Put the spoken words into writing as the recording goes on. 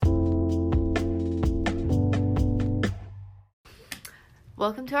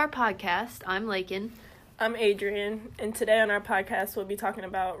Welcome to our podcast. I'm Lakin. I'm Adrian, and today on our podcast we'll be talking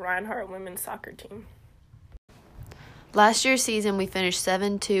about Reinhardt women's soccer team. Last year's season, we finished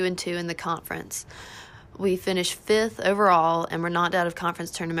 7-2-2 in the conference. We finished 5th overall and were knocked out of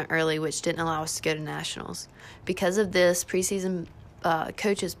conference tournament early, which didn't allow us to go to nationals. Because of this, preseason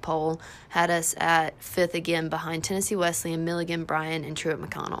coaches poll had us at 5th again behind Tennessee Wesleyan, Milligan, Bryan, and Truett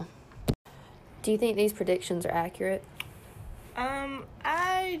McConnell. Do you think these predictions are accurate?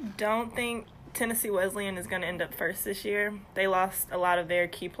 I don't think Tennessee Wesleyan is going to end up first this year. They lost a lot of their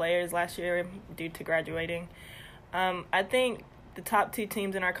key players last year due to graduating. I think the top two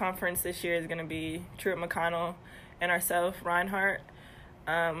teams in our conference this year is going to be Truett McConnell and ourselves, Reinhardt.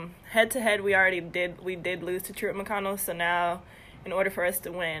 Head-to-head, we did lose to Truett McConnell, so now in order for us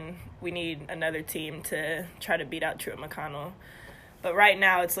to win, we need another team to try to beat out Truett McConnell. But right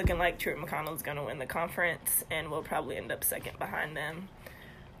now, it's looking like Truett McConnell is going to win the conference, and we'll probably end up second behind them.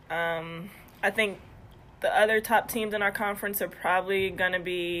 I think the other top teams in our conference are probably going to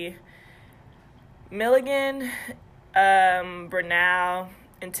be Milligan, Brenau,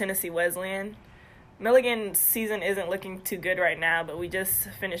 and Tennessee Wesleyan. Milligan's season isn't looking too good right now, but we just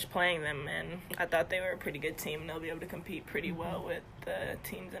finished playing them, and I thought they were a pretty good team, and they'll be able to compete pretty well with the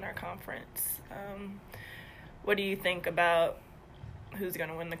teams in our conference. What do you think about who's going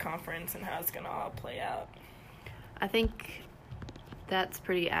to win the conference and how it's going to all play out? I think that's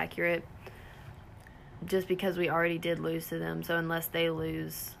pretty accurate just because we already did lose to them. So unless they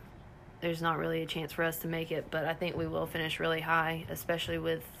lose, there's not really a chance for us to make it. But I think we will finish really high, especially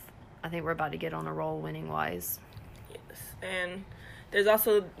with, I think we're about to get on a roll winning-wise. Yes, and there's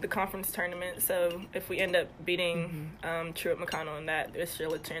also the conference tournament, so if we end up beating Truett McConnell in that, there's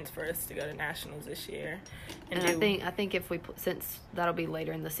still a chance for us to go to nationals this year. And I think if we, since that'll be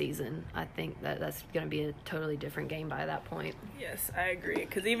later in the season, I think that's going to be a totally different game by that point. Yes, I agree,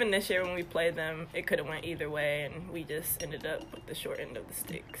 because even this year when we played them, it could have went either way, and we just ended up with the short end of the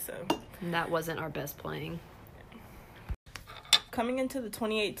stick. So and that wasn't our best playing. Coming into the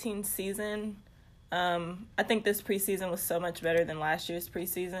 2018 season, I think this preseason was so much better than last year's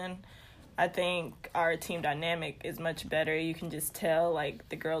preseason. I think our team dynamic is much better. You can just tell, like,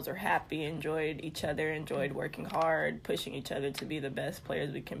 the girls are happy, enjoyed each other, enjoyed working hard, pushing each other to be the best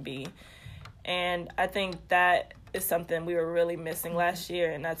players we can be. And I think that is something we were really missing last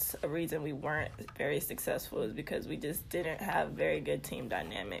year, and that's a reason we weren't very successful, is because we just didn't have very good team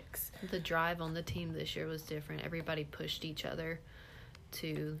dynamics. The drive on the team this year was different. Everybody pushed each other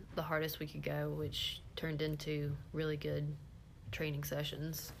to the hardest we could go, which turned into really good training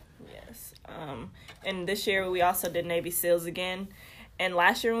sessions. Yes. And this year we also did Navy SEALs again. And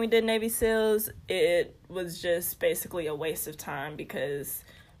last year when we did Navy SEALs, it was just basically a waste of time because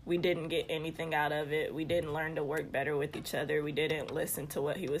we didn't get anything out of it. We didn't learn to work better with each other. We didn't listen to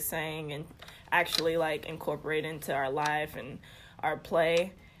what he was saying and actually, like, incorporate into our life and our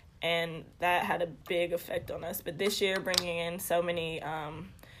play. And that had a big effect on us. But this year, bringing in so many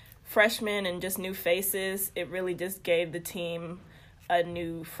freshmen and just new faces, it really just gave the team a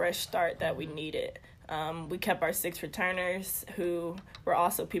new, fresh start that we needed. We kept our 6 returners, who were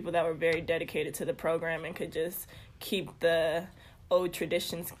also people that were very dedicated to the program and could just keep the old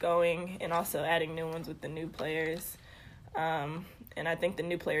traditions going, and also adding new ones with the new players. And I think the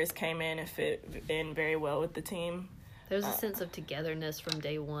new players came in and fit in very well with the team. There's a sense of togetherness from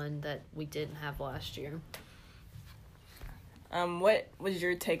day one that we didn't have last year. What was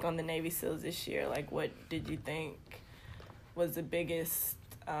your take on the Navy SEALs this year? Like, what did you think was the biggest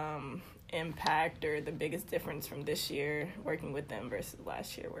impact or the biggest difference from this year working with them versus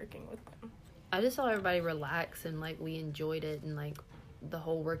last year working with them? I just saw everybody relax and, like, we enjoyed it, and, like, the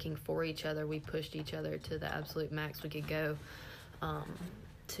whole working for each other, we pushed each other to the absolute max we could go.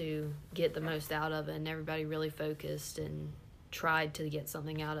 To get the most out of it, and everybody really focused and tried to get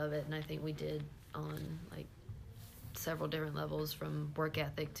something out of it, and I think we did on, like, several different levels, from work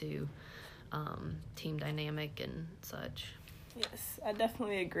ethic to team dynamic and such. Yes, I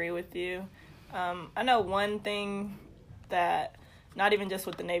definitely agree with you. I know one thing that, not even just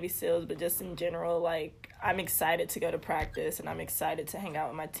with the Navy SEALs, but just in general, like, I'm excited to go to practice and I'm excited to hang out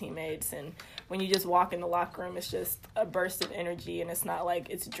with my teammates. And when you just walk in the locker room, it's just a burst of energy, and it's not like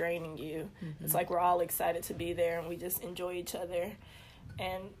it's draining you. Mm-hmm. It's like we're all excited to be there and we just enjoy each other.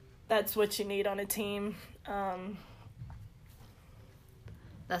 And that's what you need on a team.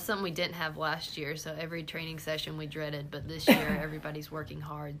 That's something we didn't have last year, so every training session we dreaded, but this year everybody's working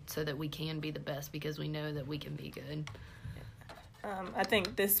hard so that we can be the best because we know that we can be good. I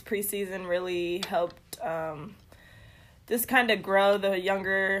think this preseason really helped just kind of grow the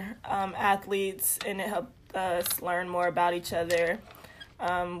younger athletes, and it helped us learn more about each other.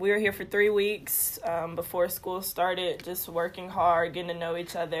 We were here for 3 weeks before school started, just working hard, getting to know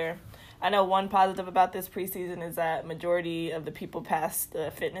each other. I know one positive about this preseason is that majority of the people passed the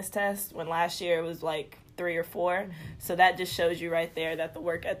fitness test, when last year it was like 3 or 4. Mm-hmm. So that just shows you right there that the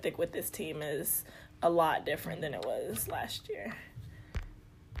work ethic with this team is a lot different than it was last year.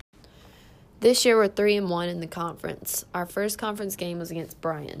 This year we're 3-1 in the conference. Our first conference game was against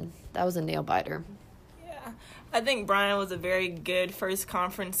Bryan. That was a nail biter. Yeah, I think Bryan was a very good first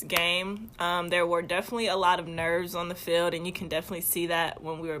conference game. There were definitely a lot of nerves on the field, and you can definitely see that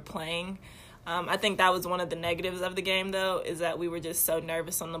when we were playing. I think that was one of the negatives of the game, though, is that we were just so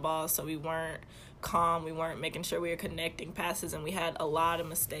nervous on the ball, so we weren't calm. We weren't making sure we were connecting passes, and we had a lot of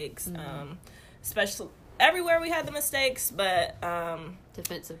mistakes, especially everywhere we had the mistakes, but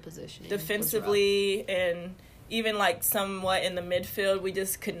defensive positioning. Defensively, and even like somewhat in the midfield, we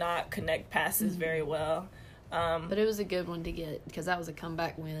just could not connect passes very well. But it was a good one to get because that was a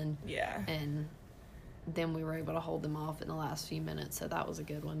comeback win. Yeah. And then we were able to hold them off in the last few minutes, so that was a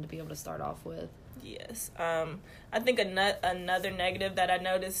good one to be able to start off with. Yes. I think another negative that I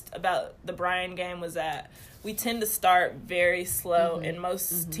noticed about the Bryan game was that we tend to start very slow, and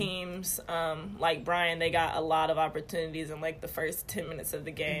most teams, like Bryan, they got a lot of opportunities in like the first 10 minutes of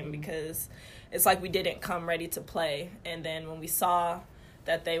the game because it's like we didn't come ready to play. And then when we saw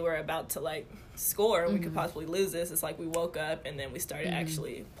that they were about to like score and we could possibly lose this, it's like we woke up and then we started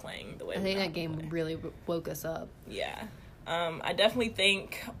actually playing the way we I think that game really woke us up. Yeah. I definitely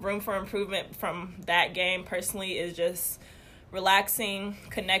think room for improvement from that game personally is just relaxing,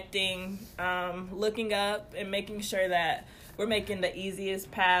 connecting, looking up and making sure that we're making the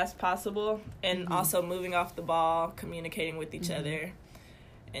easiest pass possible, and also moving off the ball, communicating with each other.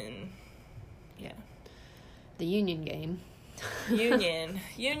 And yeah. The Union game. Union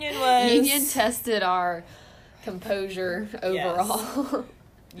tested our composure overall. Yes.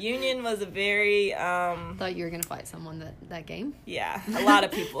 Union was a very thought you were gonna fight someone that game. Yeah, a lot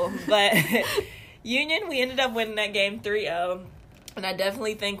of people. But Union, we ended up winning that game 3-0. And I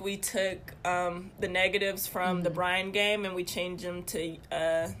definitely think we took the negatives from the Bryan game and we changed them to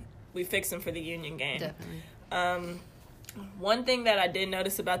we fixed them for the Union game. Definitely. One thing that I did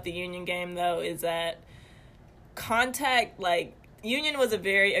notice about the Union game though is that contact, like, Union was a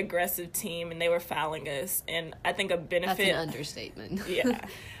very aggressive team, and they were fouling us. And I think a benefit... That's an understatement. Yeah.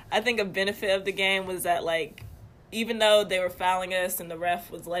 I think a benefit of the game was that, like, even though they were fouling us and the ref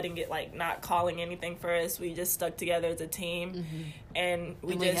was letting it, like, not calling anything for us, we just stuck together as a team. And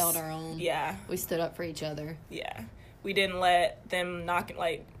we held our own. Yeah. We stood up for each other. Yeah. We didn't let them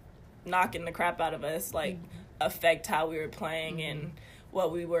knocking the crap out of us, like, affect how we were playing and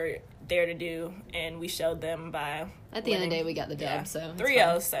what we were there to do, and we showed them by at the end of the day we got the dub, so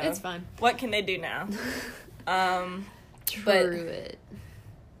 3-0, so it's fine. What can they do now? True it.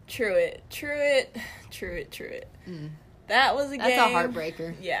 That was a game. That's a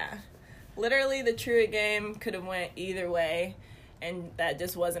heartbreaker. Yeah, literally the Truett game could have went either way, and that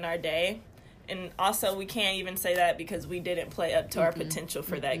just wasn't our day. And also, we can't even say that because we didn't play up to our potential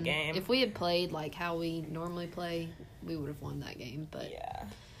for that game. If we had played like how we normally play, we would have won that game. But yeah,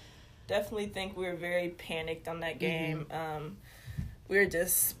 definitely think we were very panicked on that game. We were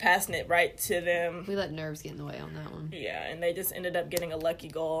just passing it right to them. We let nerves get in the way on that one. Yeah, and they just ended up getting a lucky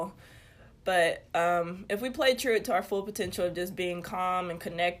goal. But if we played true to our full potential of just being calm and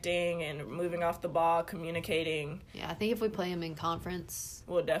connecting and moving off the ball, communicating. Yeah, I think if we play them in conference,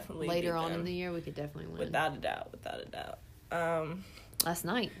 we'll definitely later on in the year, we could definitely win. Without a doubt. Last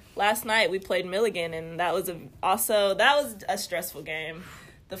night we played Milligan, and that was a stressful game.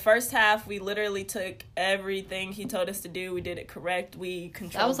 The first half, we literally took everything he told us to do. We did it correct. We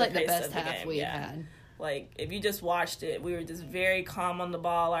controlled the pace of the game. That was like the best half we had. Like, if you just watched it, we were just very calm on the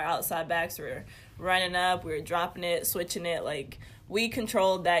ball. Our outside backs were running up. We were dropping it, switching it. Like, we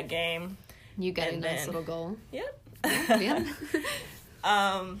controlled that game. You got a nice little goal. Yep. Yeah.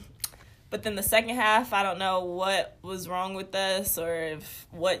 But then the second half, I don't know what was wrong with us or if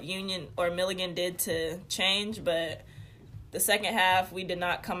what Union or Milligan did to change, but the second half, we did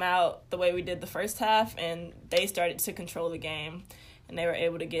not come out the way we did the first half, and they started to control the game. And they were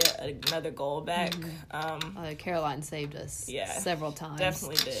able to get another goal back. Caroline saved us several times.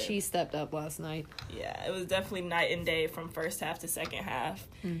 Definitely did. She stepped up last night. Yeah, it was definitely night and day from first half to second half.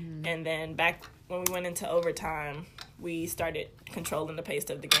 And then back when we went into overtime, we started controlling the pace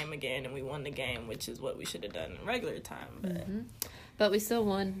of the game again, and we won the game, which is what we should have done in regular time. But we still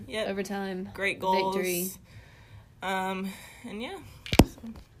won overtime. Great goals. Victory. And yeah.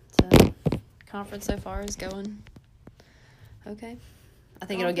 So conference so far is going okay. I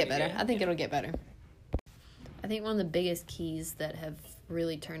think it'll get better. I think think one of the biggest keys that have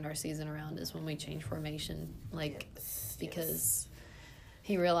really turned our season around is when we changed formation. Because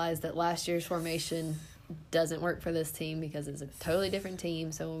he realized that last year's formation doesn't work for this team because it's a totally different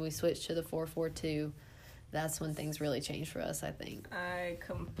team. So when we switched to the 4-4-2, that's when things really changed for us, I think. I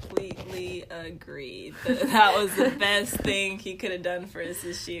completely agree. That was the best thing he could have done for us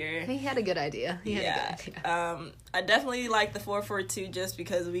this year. He had a good idea. I definitely like the 4-4-2 just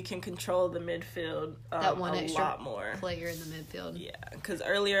because we can control the midfield that one a extra lot more. Player in the midfield. Yeah, because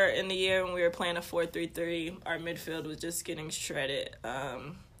earlier in the year when we were playing a 4-3-3, our midfield was just getting shredded.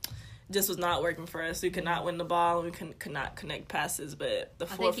 Just was not working for us. We could not win the ball. We could not connect passes. But the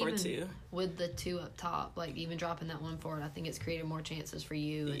 4-4-2 with the two up top, even dropping that one forward, I think it's created more chances for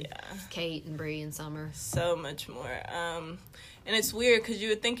you and Kate and Bree and Summer. So much more. And it's weird because you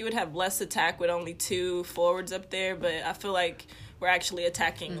would think you would have less attack with only two forwards up there, but I feel like we're actually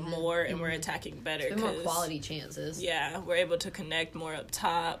attacking more and we're attacking better. It's more quality chances. Yeah, we're able to connect more up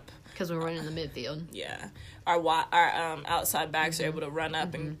top. Because we're running the midfield. Yeah. Our outside backs are able to run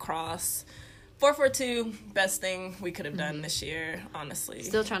up and cross. 4-4-2, best thing we could have done this year, honestly.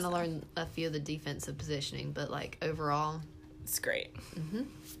 Still trying to learn a few of the defensive positioning, but, overall, it's great.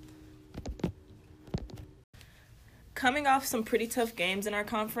 Coming off some pretty tough games in our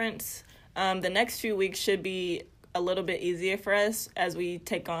conference, the next few weeks should be a little bit easier for us as we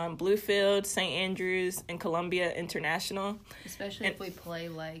take on Bluefield, St. Andrews, and Columbia International. Especially if we play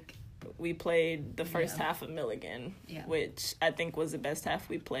we played the first half of Milligan, which I think was the best half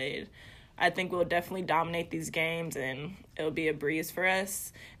we played. I think we'll definitely dominate these games, and it'll be a breeze for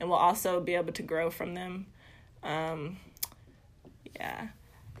us. And we'll also be able to grow from them. And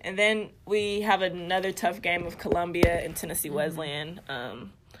then we have another tough game of Columbia and Tennessee Wesleyan.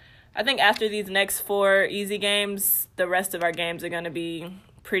 I think after these next 4 easy games, the rest of our games are going to be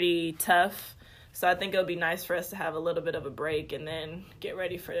pretty tough. So I think it'll be nice for us to have a little bit of a break and then get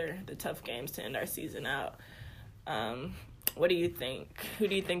ready for the tough games to end our season out. What do you think? Who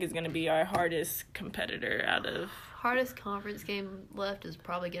do you think is going to be our hardest competitor out of? Hardest conference game left is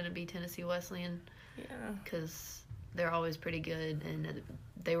probably going to be Tennessee Wesleyan. Yeah. Because they're always pretty good, and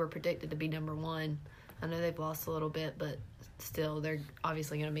they were predicted to be number 1. I know they've lost a little bit, but still, they're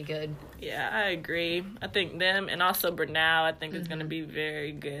obviously going to be good. Yeah, I agree. I think them, and also Bernal, I think is going to be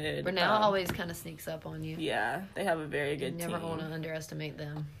very good. Bernal always kind of sneaks up on you. Yeah, they have a very good team. You never want to underestimate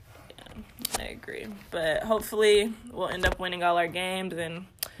them. Yeah, I agree. But hopefully, we'll end up winning all our games and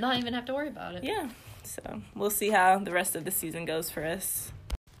not even have to worry about it. Yeah, so we'll see how the rest of the season goes for us.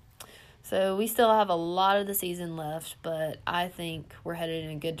 So we still have a lot of the season left, but I think we're headed in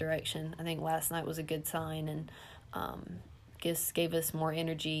a good direction. I think last night was a good sign, and just gave us more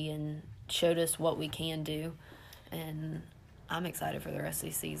energy and showed us what we can do. And I'm excited for the rest of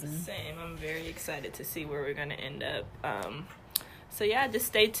the season. Same. I'm very excited to see where we're going to end up. So, yeah, just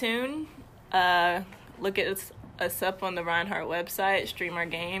stay tuned. Look at us up on the Reinhardt website. Stream our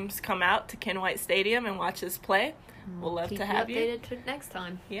games. Come out to Ken White Stadium and watch us play. We'll love to have you. Keep you updated next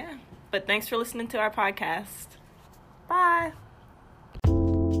time. Yeah. But thanks for listening to our podcast. Bye.